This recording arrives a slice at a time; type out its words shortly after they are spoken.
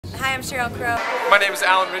Hi, I'm Sheryl Crow. My name is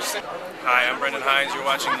Ritchson. Hi, I'm Brendan Hines. You're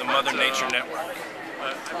watching the Mother Nature Network.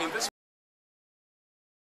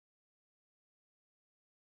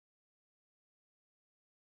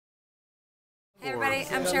 Hey everybody,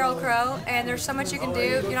 I'm Sheryl Crow, and there's so much you can do.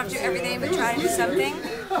 You don't have to do everything, but try to do something.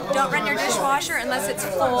 Don't run your dishwasher unless it's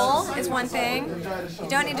full, is one thing. You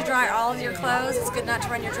don't need to dry all of your clothes. It's good not to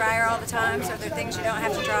run your dryer all the time, so if there are things you don't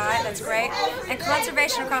have to dry, that's great. And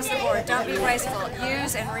conservation across the board. Don't be wasteful.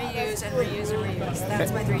 Use and reuse and reuse and reuse.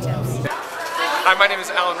 That's my 3 tips. Hi, my name is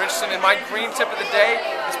Ritchson, and my green tip of the day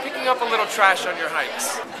is picking up a little trash on your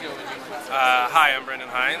hikes. Hi, I'm Brendan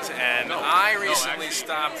Hines, and I recently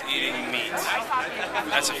stopped eating meat.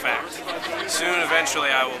 That's a fact. Soon, eventually,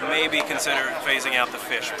 I will maybe consider phasing out the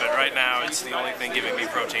fish, but right now it's the only thing giving me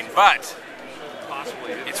protein. But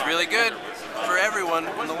it's really good for everyone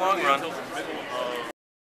in the long run.